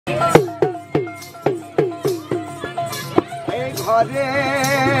ঘরে।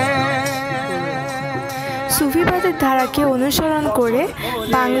 সুফিবাদের ধারাকে অনুসরণ করে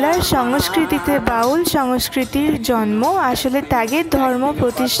বাংলার সংস্কৃতিতে বাউল সংস্কৃতির জন্ম আসলে ত্যাগের ধর্ম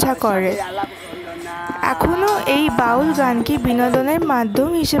প্রতিষ্ঠা করে। এখনও এই বাউল গানকে বিনোদনের মাধ্যম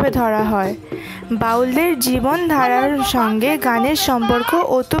হিসেবে ধরা হয়। বাউলদের জীবনধারার সঙ্গে গানের সম্পর্ক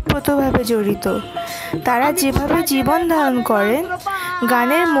ওতপ্রোতভাবে জড়িত। তারা যেভাবে জীবন ধারণ করেন,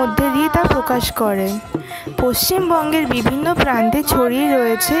 গানের মধ্যে দিয়ে তা প্রকাশ করেন। পশ্চিমবঙ্গের বিভিন্ন প্রান্তে ছড়িয়ে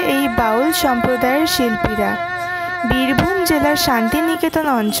রয়েছে এই বাউল সম্প্রদায়ের শিল্পীরা। বীরভূম জেলার শান্তিনিকেতন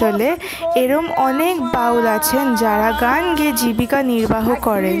অঞ্চলে এরম অনেক বাউল আছেন যারা গান গেয়ে জীবিকা নির্বাহ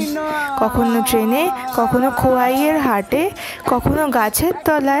করেন। কখনো ট্রেনে, কখনো খোয়াইয়ের হাটে, কখনো গাছের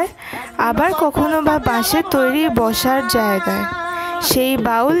তলায়, আবার কখনো বা বাঁশের তৈরি বসার জায়গায়। সেই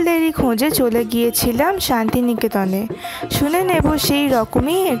বাউলদেরই খোঁজে চলে গিয়েছিলাম শান্তিনিকেতনে। শুনে নেব সেই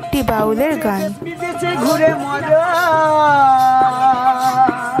রকমই একটি বাউলের গান। ঘুরে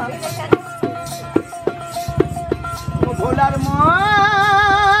ভোলার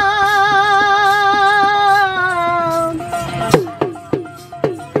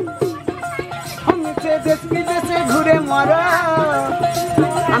দেশ বিদেশে ঘুরে মরা,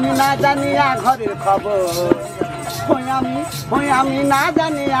 আমি না জানিয়া ঘরের খবর, আমি না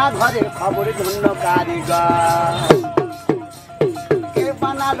জানিয়া ঘরের খবর। ধন্য কারিগর, কে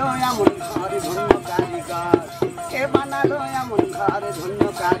বানালো এমন ঘর, ধন্য কারিগর, কে বানালো এমন ঘর, ধন্য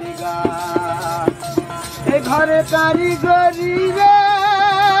কারিগর। এ ঘরে কারিগরি রে,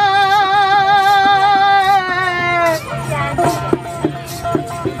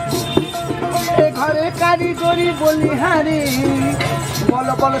 এ ঘরে কারিগরি বলিহারি,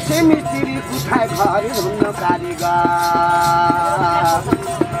 বলো বলো সে মিস্ত্রি কোথায় ঘর, ধন্য কারিগর।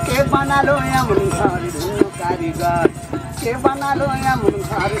 কে বানালো এমন ঘর, ধন্য কারিগর, কে বানালো এমন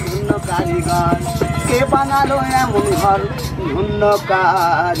ঘর, ধন্য কারিগর, কে বানালো এমন ঘর, ধন্য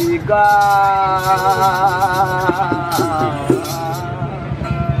কারিগর।